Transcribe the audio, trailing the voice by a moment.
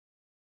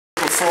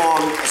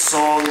perform a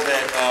song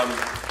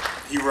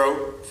that he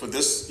wrote for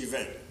this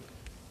event,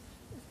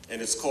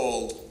 and it's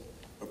called,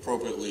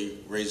 appropriately,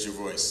 Raise Your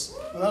Voice.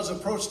 When I was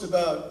approached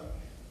about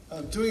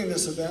doing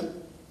this event,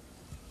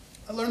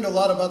 I learned a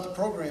lot about the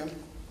program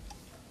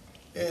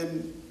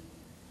and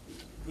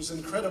was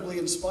incredibly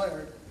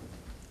inspired.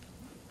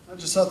 I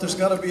just thought there's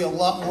got to be a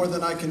lot more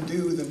than I can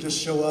do than just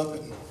show up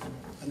and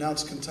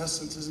announce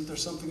contestants. Isn't there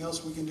something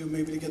else we can do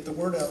maybe to get the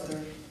word out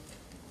there?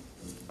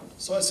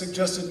 So I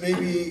suggested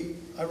maybe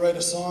I write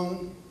a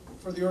song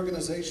for the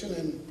organization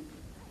and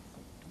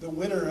the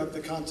winner of the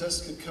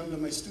contest could come to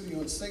my studio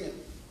and sing it.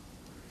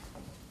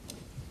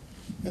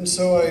 And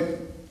so I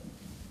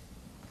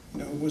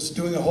was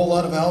doing a whole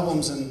lot of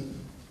albums, and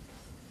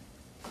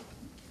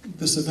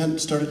this event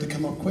started to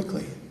come up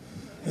quickly.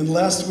 And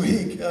last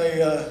week,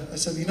 I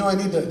said, I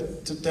need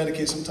to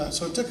dedicate some time.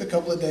 So it took a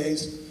couple of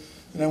days,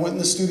 and I went in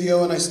the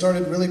studio, and I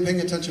started really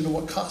paying attention to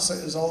what CASA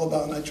is all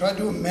about. And I tried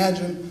to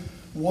imagine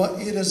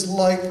what it is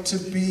like to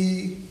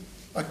be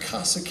a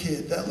CASA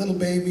kid, that little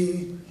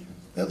baby,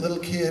 that little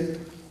kid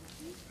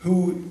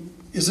who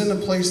is in a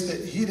place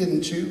that he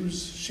didn't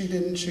choose, she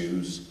didn't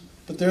choose,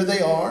 but there they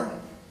are.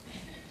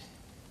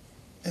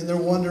 And they're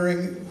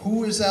wondering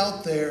who is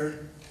out there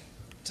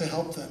to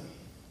help them.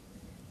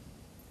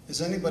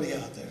 Is anybody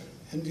out there?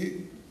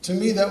 And to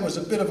me, that was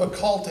a bit of a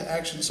call to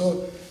action.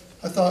 So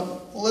I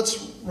thought, well,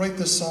 let's write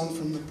this song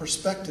from the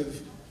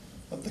perspective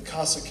of the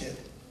CASA kid.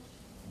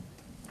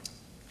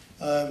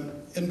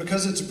 And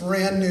because it's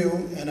brand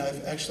new, and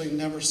I've actually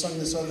never sung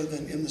this other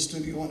than in the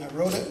studio when I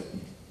wrote it,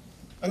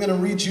 I'm going to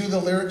read you the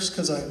lyrics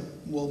because I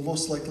will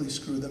most likely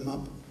screw them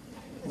up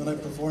when I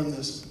perform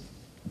this.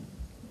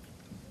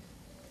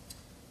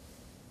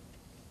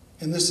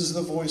 And this is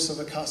the voice of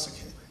a CASA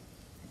kid.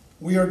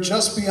 We are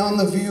just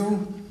beyond the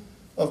view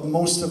of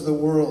most of the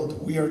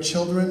world. We are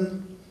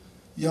children,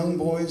 young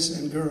boys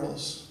and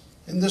girls.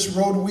 In this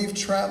road we've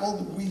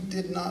traveled, we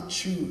did not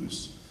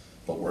choose,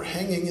 but we're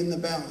hanging in the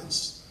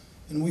balance,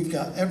 and we've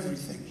got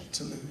everything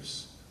to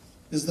lose.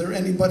 Is there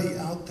anybody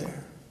out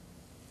there?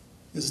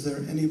 Is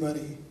there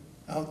anybody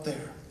out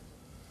there?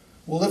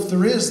 Well, if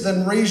there is,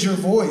 then raise your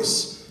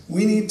voice.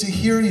 We need to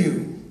hear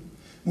you.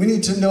 We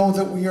need to know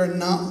that we are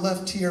not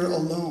left here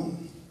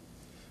alone.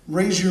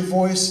 Raise your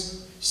voice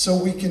so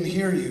we can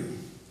hear you,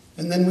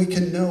 and then we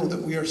can know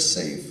that we are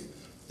safe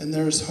and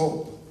there is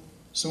hope.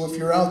 So if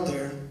you're out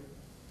there,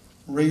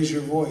 raise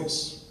your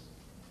voice.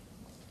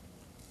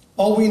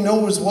 All we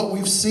know is what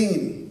we've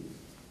seen,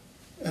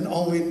 and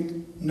all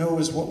we know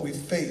is what we've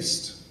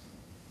faced.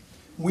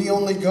 We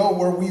only go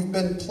where we've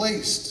been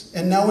placed,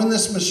 and now in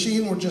this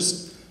machine we're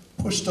just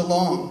pushed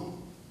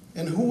along.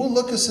 And who will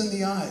look us in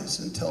the eyes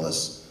and tell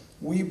us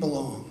we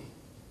belong?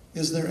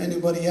 Is there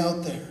anybody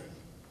out there?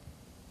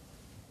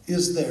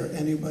 Is there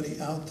anybody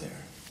out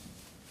there?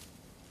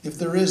 If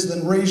there is,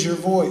 then raise your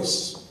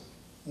voice.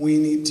 We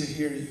need to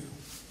hear you.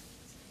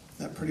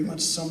 That pretty much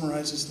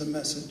summarizes the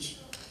message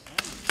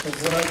of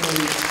what I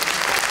believe.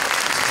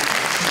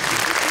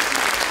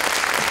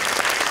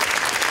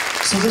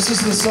 So this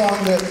is the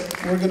song that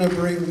we're going to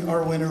bring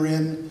our winner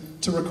in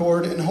to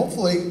record, and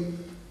hopefully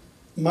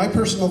my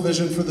personal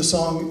vision for the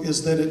song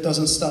is that it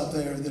doesn't stop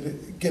there, that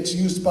it gets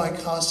used by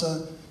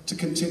CASA to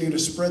continue to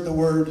spread the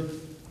word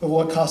of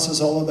what CASA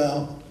is all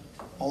about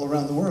all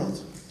around the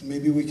world.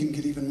 Maybe we can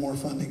get even more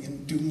funding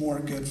and do more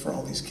good for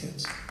all these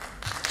kids.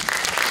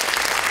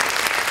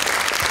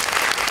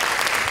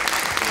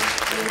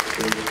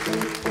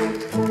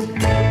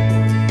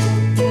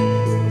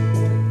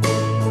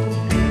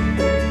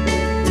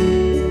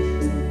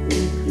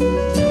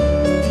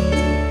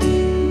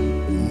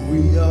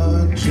 We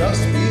are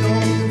just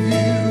beyond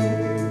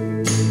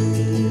the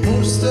view,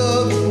 most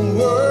of the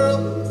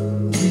world.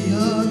 We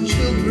are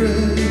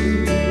children,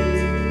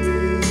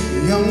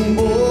 young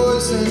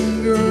boys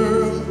and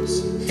girls.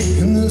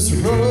 In this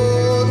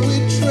road we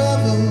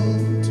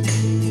traveled,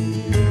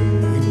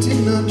 we did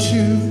not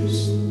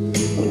choose,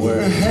 but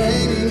we're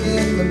hanging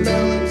in the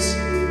balance.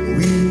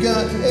 We've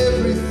got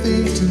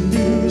everything to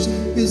lose.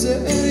 Is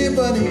there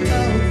anybody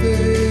out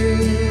there?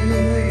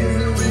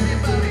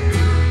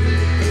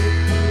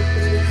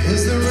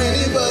 Is there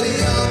anybody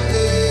out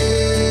there?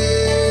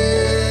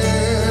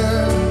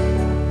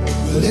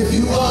 Well, if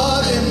you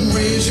are, then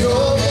raise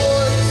your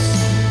voice.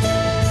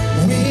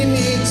 We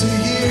need to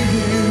hear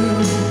you.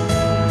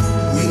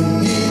 We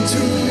need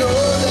to know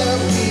that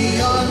we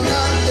are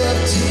not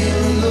left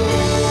here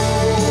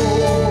alone.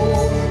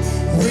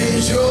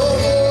 Raise your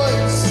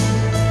voice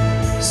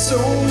so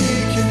we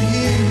can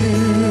hear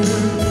you.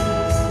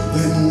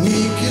 Then we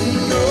can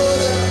know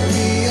that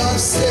we are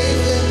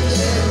safe and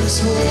there is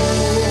hope.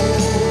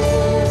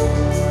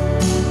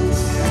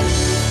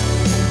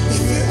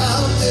 If you're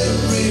out there,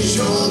 raise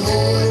your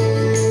voice.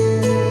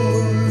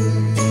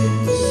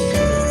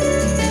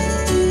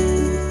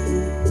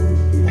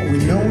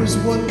 Is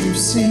what we've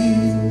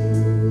seen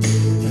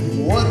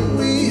and what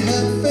we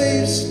have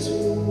faced.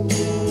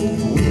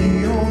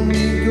 We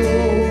only go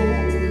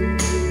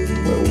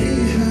where we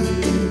have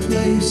been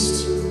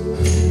placed.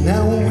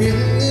 Now in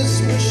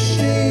this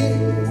machine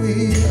we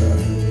are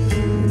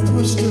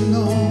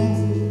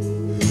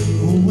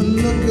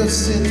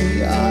us in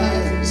the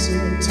eyes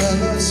and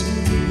tell us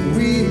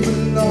we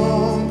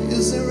belong.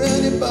 Is there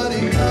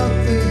anybody out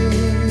there?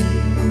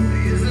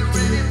 Is there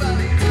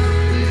anybody out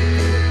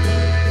there?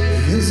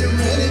 Is there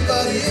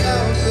anybody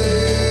out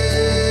there?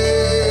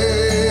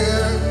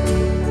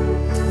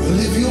 Well,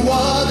 if you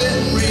are,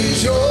 then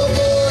raise your